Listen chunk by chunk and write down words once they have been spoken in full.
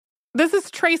This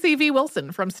is Tracy V.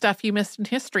 Wilson from Stuff You Missed in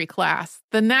History class.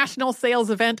 The national sales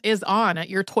event is on at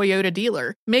your Toyota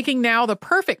dealer, making now the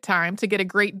perfect time to get a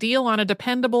great deal on a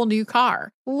dependable new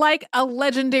car. Like a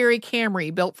legendary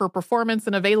Camry built for performance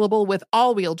and available with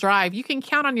all-wheel drive, you can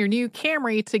count on your new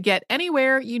Camry to get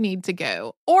anywhere you need to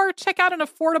go. Or check out an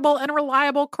affordable and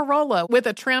reliable Corolla with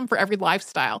a trim for every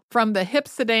lifestyle. From the hip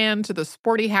sedan to the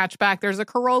sporty hatchback, there's a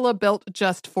Corolla built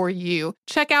just for you.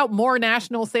 Check out more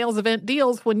national sales event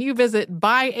deals when you visit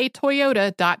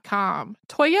buyatoyota.com.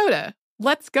 Toyota,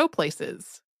 let's go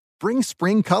places. Bring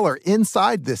spring color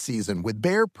inside this season with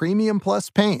Behr Premium Plus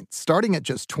paint, starting at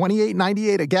just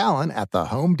 $28.98 a gallon at the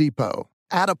Home Depot.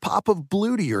 Add a pop of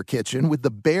blue to your kitchen with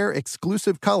the Behr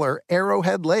exclusive color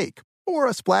Arrowhead Lake, or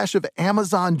a splash of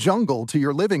Amazon Jungle to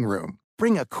your living room.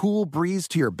 Bring a cool breeze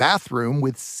to your bathroom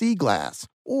with Sea Glass,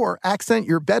 or accent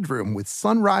your bedroom with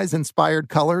sunrise-inspired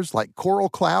colors like Coral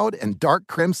Cloud and Dark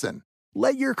Crimson.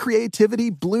 Let your creativity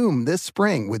bloom this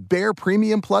spring with Behr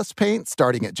Premium Plus paint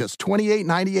starting at just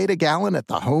 $28.98 a gallon at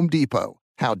the Home Depot.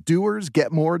 How doers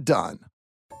get more done.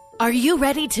 Are you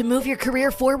ready to move your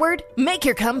career forward? Make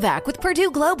your comeback with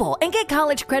Purdue Global and get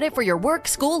college credit for your work,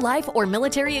 school life, or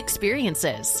military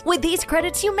experiences. With these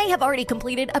credits, you may have already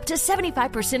completed up to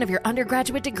 75% of your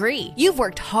undergraduate degree. You've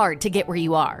worked hard to get where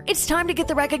you are. It's time to get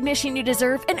the recognition you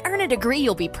deserve and earn a degree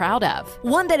you'll be proud of.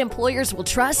 One that employers will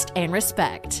trust and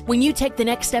respect. When you take the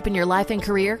next step in your life and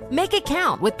career, make it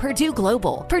count with Purdue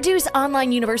Global, Purdue's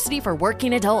online university for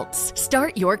working adults.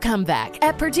 Start your comeback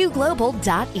at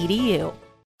purdueglobal.edu.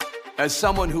 As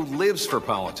someone who lives for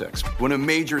politics, when a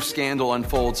major scandal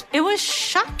unfolds, it was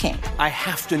shocking. I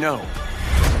have to know,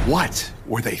 what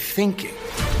were they thinking?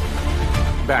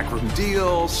 Backroom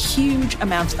deals, huge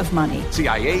amounts of money,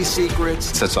 CIA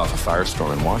secrets, sets off a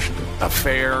firestorm in Washington,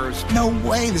 affairs. No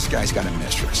way this guy's got a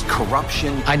mistress.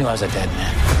 Corruption. I knew I was a dead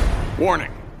man.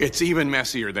 Warning, it's even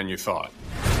messier than you thought.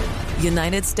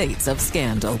 United States of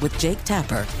Scandal with Jake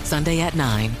Tapper, Sunday at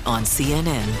 9 on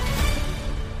CNN.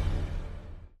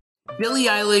 Billie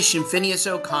Eilish and Phineas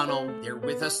O'Connell, they're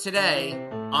with us today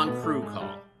on Crew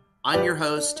Call. I'm your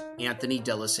host, Anthony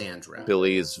D'Alessandro.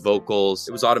 Billie's vocals,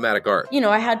 it was automatic art. You know,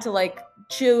 I had to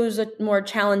choose a more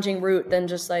challenging route than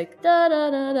just da da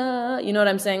da da. You know what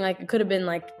I'm saying? It could have been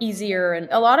easier. And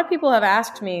a lot of people have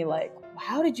asked me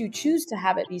how did you choose to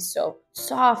have it be so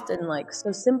soft and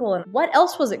so simple? And what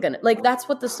else was it gonna that's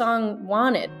what the song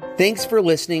wanted. Thanks for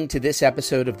listening to this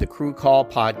episode of the Crew Call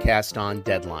podcast on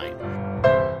Deadline.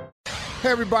 Hey,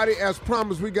 everybody, as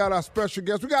promised, we got our special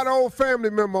guest. We got an old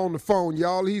family member on the phone,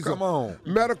 y'all. He's a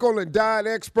medical and diet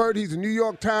expert. He's a New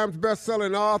York Times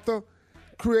best-selling author,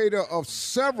 creator of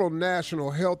several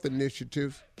national health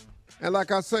initiatives. And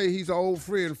like I say, he's an old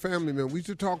friend, family member. We used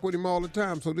to talk with him all the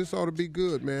time, so this ought to be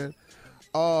good, man.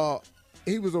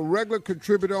 He was a regular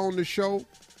contributor on the show,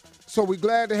 so we're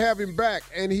glad to have him back.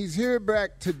 And he's here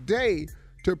back today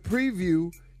to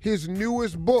preview his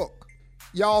newest book.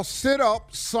 Y'all sit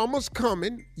up. Summer's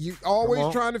coming. You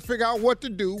always trying to figure out what to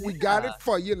do. We got it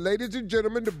for you. Ladies and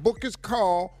gentlemen, the book is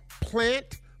called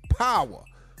Plant Power.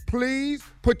 Please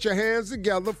put your hands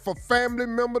together for family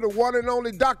member, the one and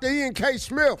only Dr. Ian K.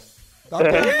 Smith.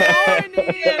 Good morning,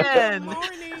 Ian. Good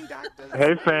morning, Dr.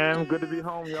 Hey, fam. Good to be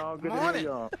home, y'all. Good to hear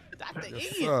y'all. Dr.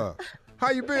 Ian. How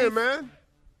you been, man?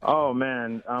 Oh,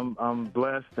 man, I'm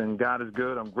blessed, and God is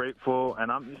good. I'm grateful. And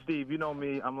I'm Steve, you know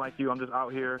me. I'm like you. I'm just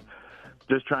out here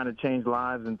just trying to change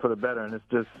lives and put it better. And it's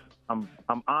just, I'm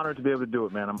honored to be able to do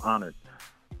it, man. I'm honored.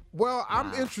 Well,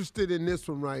 I'm interested in this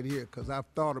one right here because I've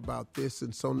thought about this.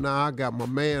 And so now I got my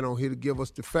man on here to give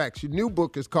us the facts. Your new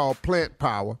book is called Plant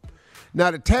Power.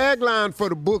 Now, the tagline for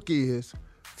the book is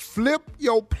flip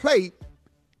your plate,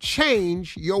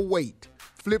 change your weight.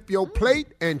 Flip your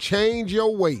plate and change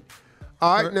your weight.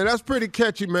 All right, now that's pretty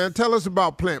catchy, man. Tell us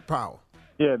about Plant Power.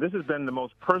 Yeah, this has been the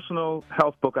most personal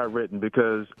health book I've written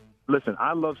because, listen,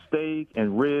 I love steak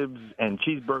and ribs and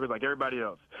cheeseburgers like everybody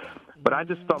else, but I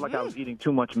just felt like I was eating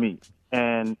too much meat.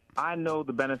 And I know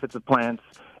the benefits of plants,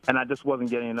 and I just wasn't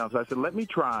getting enough. So I said, let me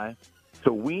try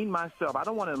to wean myself. I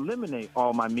don't want to eliminate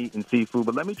all my meat and seafood,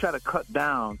 but let me try to cut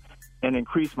down and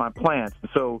increase my plants.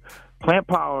 So Plant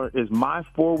Power is my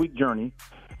 4-week journey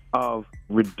of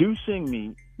reducing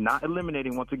meat, not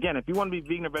eliminating. Once again, if you want to be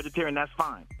vegan or vegetarian, that's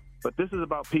fine. But this is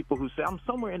about people who say, I'm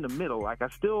somewhere in the middle. I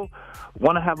still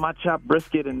want to have my chopped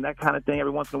brisket and that kind of thing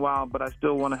every once in a while, but I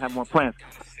still want to have more plants.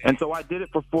 And so I did it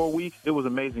for 4 weeks. It was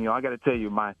amazing, y'all. I got to tell you,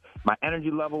 my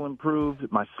energy level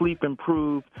improved, my sleep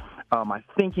improved. My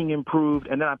thinking improved.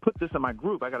 And then I put this in my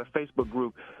group. I got a Facebook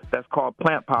group that's called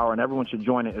Plant Power, and everyone should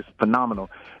join it. It's phenomenal.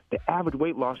 The average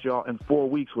weight loss, y'all, in 4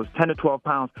 weeks was 10 to 12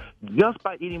 pounds just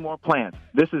by eating more plants.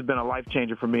 This has been a life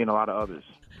changer for me and a lot of others.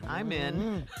 I'm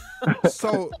in.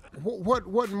 So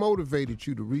what motivated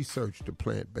you to research the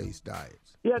plant-based diets?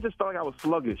 Yeah, I just felt like I was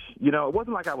sluggish. You know, it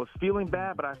wasn't like I was feeling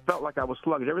bad, but I felt like I was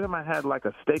sluggish. Every time I had like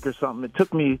a steak or something, it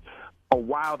took me a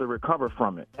while to recover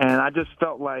from it. And I just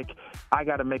felt like I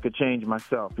got to make a change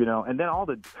myself, you know. And then all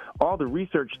the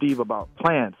research, Steve, about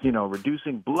plants, you know,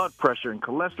 reducing blood pressure and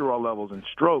cholesterol levels and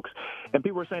strokes. And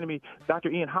people were saying to me, Dr.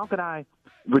 Ian, how could I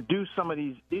reduce some of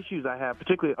these issues I have,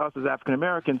 particularly us as African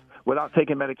Americans, without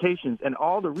taking medications? And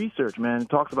all the research, man,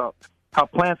 talks about how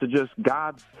plants are just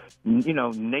God's, you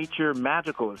know, nature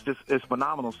magical. It's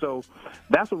phenomenal. So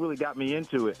that's what really got me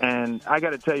into it. And I got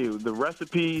to tell you, the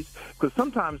recipes, because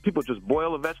sometimes people just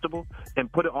boil a vegetable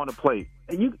and put it on a plate.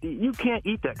 And you can't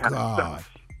eat that kind of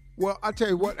stuff. Well, I tell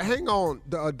you what, hang on,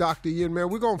 Dr. Ian, man.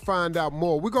 We're going to find out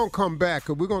more. We're going to come back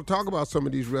and we're going to talk about some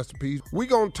of these recipes. We're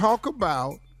going to talk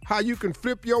about how you can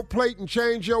flip your plate and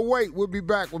change your weight. We'll be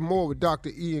back with more with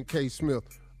Dr. Ian K. Smith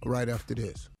right after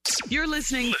this. You're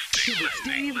listening to the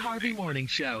Steve Harvey Morning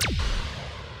Show.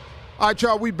 All right,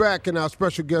 y'all, we back, and our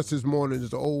special guest this morning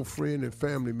is an old friend and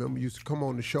family member. Used to come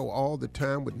on the show all the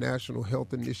time with national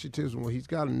health initiatives. Well, he's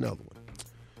got another one.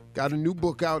 Got a new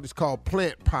book out. It's called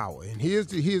Plant Power, and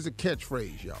here's a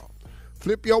catchphrase, y'all.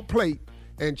 Flip your plate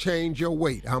and change your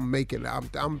weight. I'm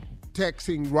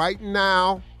texting right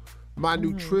now my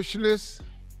nutritionist,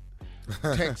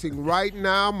 texting right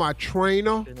now my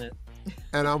trainer,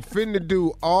 and I'm finna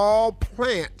do all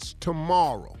plants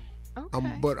tomorrow.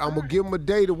 Okay, but I'm going to give them a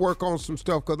day to work on some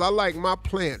stuff because I like my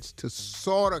plants to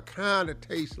sort of kind of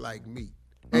taste like meat.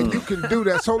 And you can do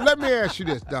that. So let me ask you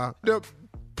this, Doc. The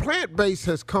plant-based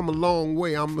has come a long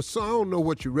way. I don't know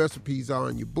what your recipes are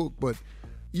in your book, but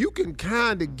you can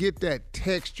kind of get that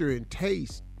texture and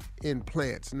taste in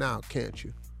plants now, can't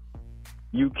you?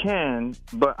 You can,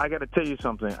 but I got to tell you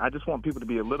something. I just want people to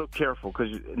be a little careful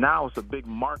because now it's a big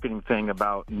marketing thing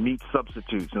about meat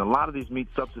substitutes. And a lot of these meat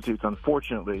substitutes,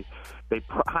 unfortunately, they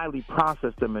highly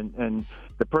process them. And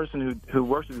the person who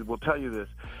works with it will tell you this.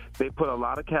 They put a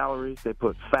lot of calories. They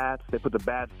put fats. They put the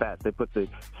bad fats. They put the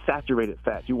saturated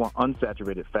fats. You want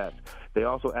unsaturated fats. They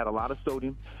also add a lot of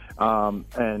sodium,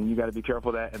 and you got to be careful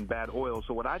of that, and bad oil.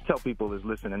 So what I tell people is,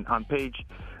 listen, and on page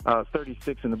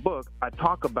 36 in the book, I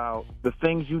talk about the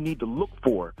things you need to look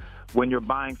for when you're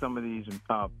buying some of these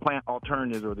plant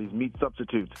alternatives or these meat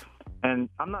substitutes. And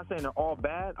I'm not saying they're all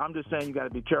bad. I'm just saying you got to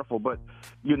be careful. But,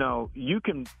 you know, you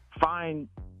can find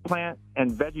plant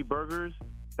and veggie burgers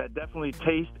that definitely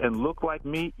taste and look like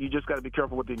meat. You just got to be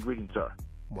careful what the ingredients are.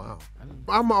 Wow.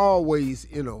 I'm always,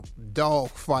 dog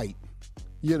fight,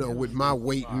 with my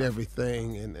weight and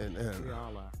everything. And we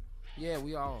all are. Yeah,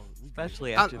 we all.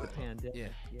 Especially after the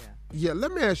pandemic. Yeah,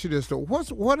 let me ask you this, though.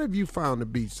 What have you found to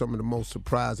be some of the most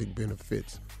surprising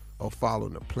benefits of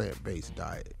following a plant-based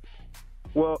diet?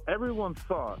 Well, everyone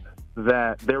thought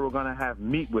that they were going to have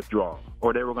meat withdrawal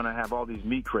or they were going to have all these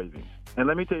meat cravings. And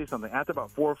let me tell you something. After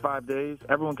about 4 or 5 days,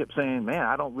 everyone kept saying, man,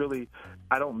 I don't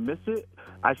miss it.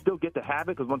 I still get to have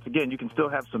it because, once again, you can still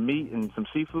have some meat and some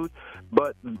seafood,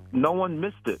 but no one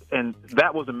missed it. And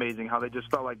that was amazing how they just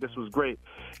felt like this was great.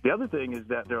 The other thing is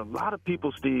that there are a lot of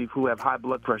people, Steve, who have high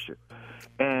blood pressure.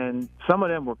 And some of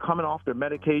them were coming off their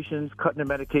medications, cutting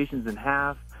their medications in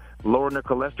half, lowering their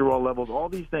cholesterol levels, all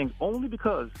these things, only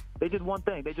because they did one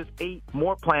thing. They just ate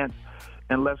more plants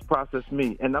and less processed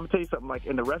meat. And I'm going to tell you something, like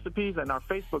in the recipes in our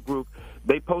Facebook group,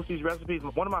 they post these recipes.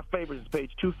 One of my favorites is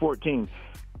page 214,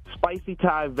 spicy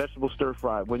Thai vegetable stir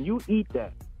fry. When you eat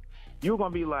that, you're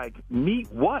going to be like,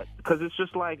 meat what? Because it's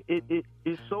just like, it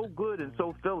is so good and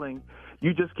so filling,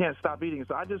 you just can't stop eating it.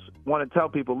 So I just want to tell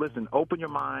people, listen, open your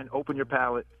mind, open your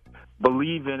palate,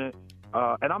 believe in it.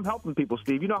 And I'm helping people,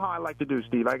 Steve. You know how I like to do,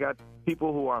 Steve. I got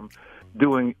people who I'm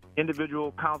doing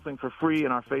individual counseling for free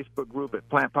in our Facebook group at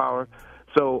Plant Power.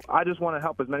 So I just want to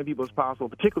help as many people as possible,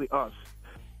 particularly us,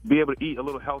 be able to eat a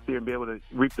little healthier and be able to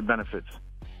reap the benefits.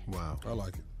 Wow, I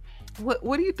like it.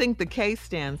 What do you think the K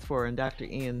stands for in Dr.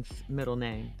 Ian's middle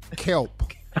name? Kelp.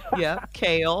 Yeah,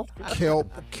 kale.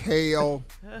 Kelp, kale.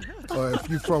 If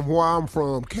you're from where I'm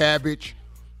from, cabbage.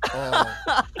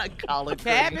 Collard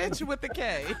cabbage with the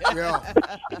K. Yeah.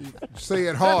 You say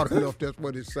it hard enough, that's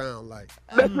what it sounds like.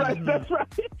 That's right, that's right.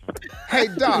 Hey,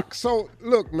 Doc, so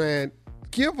look, man,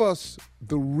 give us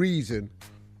the reason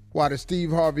why the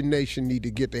Steve Harvey Nation need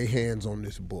to get their hands on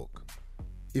this book.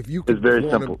 If you could, it's very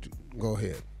simple. Go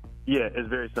ahead. Yeah, it's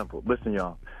very simple. Listen,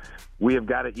 y'all. We have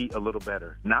got to eat a little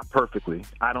better. Not perfectly.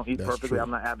 I don't eat perfectly. True.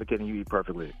 I'm not advocating you eat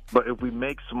perfectly. But if we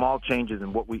make small changes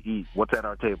in what we eat, what's at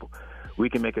our table, we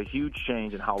can make a huge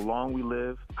change in how long we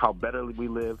live, how better we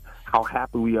live, how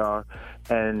happy we are.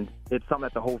 And it's something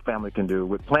that the whole family can do.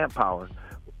 With Plant Power,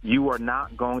 you are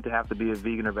not going to have to be a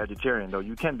vegan or vegetarian, though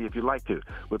you can be if you like to.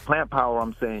 With Plant Power,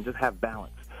 I'm saying just have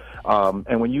balance.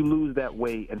 And when you lose that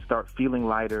weight and start feeling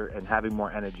lighter and having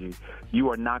more energy, you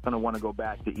are not going to want to go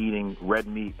back to eating red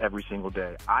meat every single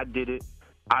day. I did it.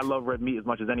 I love red meat as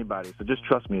much as anybody, so just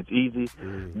trust me. It's easy.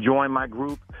 Join my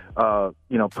group,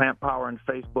 Plant Power on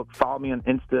Facebook. Follow me on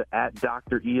Insta at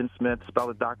Dr. Ian Smith. Spell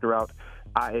the doctor out,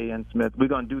 I-A-N Smith. We're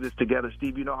going to do this together.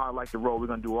 Steve, you know how I like to roll. We're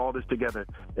going to do all this together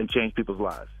and change people's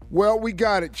lives. Well, we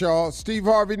got it, y'all. Steve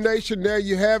Harvey Nation, there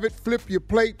you have it. Flip your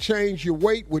plate, change your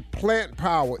weight with Plant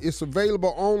Power. It's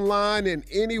available online and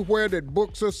anywhere that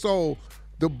books are sold.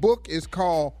 The book is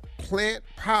called Plant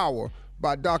Power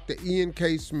by Dr. Ian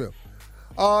K. Smith.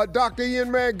 Dr. Ian,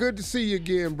 man, good to see you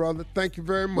again, brother. Thank you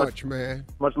very much, man.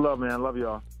 Much love, man. Love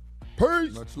y'all.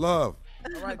 Peace. Much love.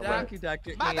 All right, thank you,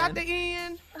 Dr. Bye, Ian. Dr.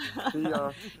 Ian. See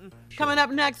y'all. Coming up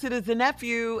next, it is the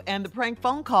nephew and the prank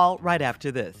phone call right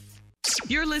after this.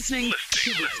 You're listening to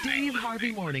the Steve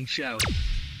Harvey Morning Show.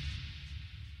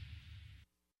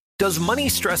 Does money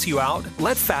stress you out?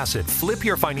 Let Facet flip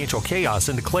your financial chaos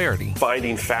into clarity.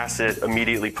 Finding Facet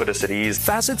immediately put us at ease.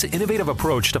 Facet's innovative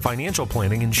approach to financial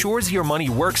planning ensures your money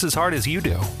works as hard as you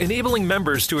do, enabling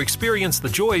members to experience the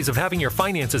joys of having your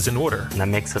finances in order. And that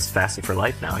makes us Facet for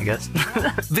life now, I guess.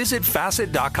 Visit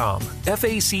Facet.com,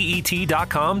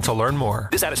 Facet.com to learn more.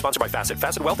 This ad is sponsored by Facet.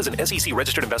 Facet Wealth is an SEC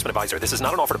registered investment advisor. This is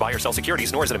not an offer to buy or sell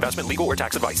securities, nor is it investment, legal, or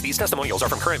tax advice. These testimonials are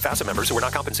from current Facet members who are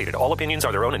not compensated. All opinions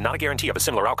are their own and not a guarantee of a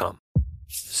similar outcome.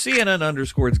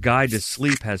 CNN_'s Guide to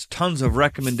Sleep has tons of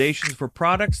recommendations for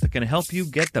products that can help you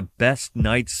get the best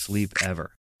night's sleep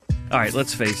ever. All right,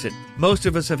 let's face it, most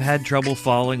of us have had trouble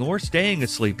falling or staying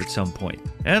asleep at some point,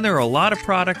 and there are a lot of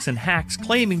products and hacks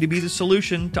claiming to be the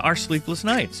solution to our sleepless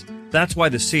nights. That's why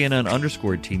the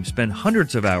CNN_ team spend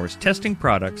hundreds of hours testing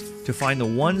products to find the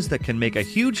ones that can make a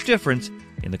huge difference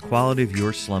in the quality of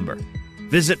your slumber.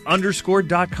 Visit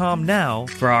underscore.com now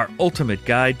for our ultimate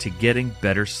guide to getting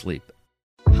better sleep.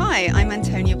 Hi, I'm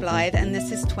Antonia Blythe, and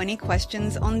this is 20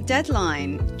 Questions on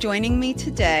Deadline. Joining me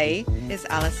today is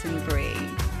Alison Brie.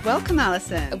 Welcome,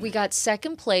 Alison. We got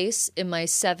second place in my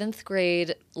 7th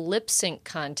grade lip sync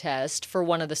contest for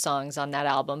one of the songs on that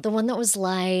album. The one that was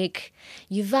like,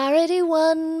 "You've already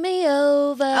won me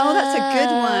over." Oh, that's a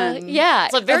good one. Yeah.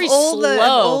 It's like very slow. Of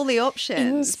all the options.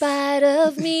 In spite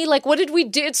of me. Like, what did we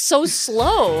do? It's so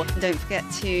slow. Don't forget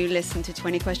to listen to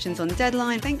 20 Questions on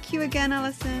Deadline. Thank you again,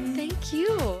 Alison. Thank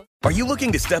you. Are you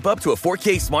looking to step up to a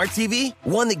 4K smart TV?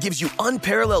 One that gives you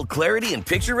unparalleled clarity and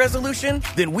picture resolution?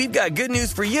 Then we've got good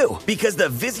news for you, because the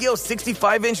Vizio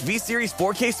 65-inch V-Series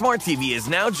 4K smart TV is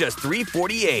now just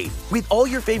 $348. With all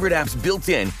your favorite apps built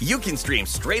in, you can stream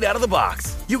straight out of the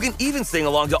box. You can even sing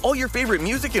along to all your favorite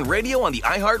music and radio on the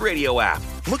iHeartRadio app.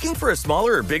 Looking for a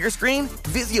smaller or bigger screen?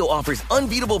 Vizio offers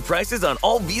unbeatable prices on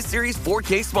all V-Series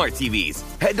 4K smart TVs.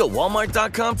 Head to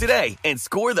Walmart.com today and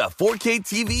score the 4K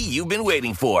TV you've been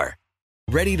waiting for.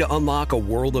 Ready to unlock a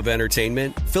world of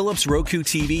entertainment? Philips Roku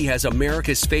TV has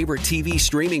America's favorite TV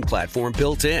streaming platform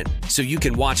built in, so you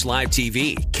can watch live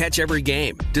TV, catch every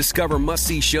game, discover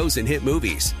must-see shows and hit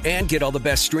movies, and get all the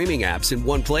best streaming apps in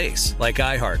one place, like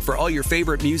iHeart for all your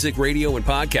favorite music, radio, and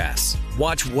podcasts.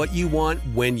 Watch what you want,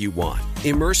 when you want.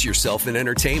 Immerse yourself in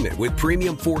entertainment with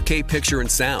premium 4K picture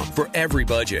and sound for every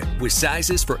budget, with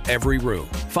sizes for every room.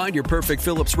 Find your perfect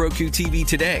Philips Roku TV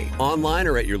today, online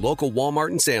or at your local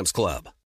Walmart and Sam's Club.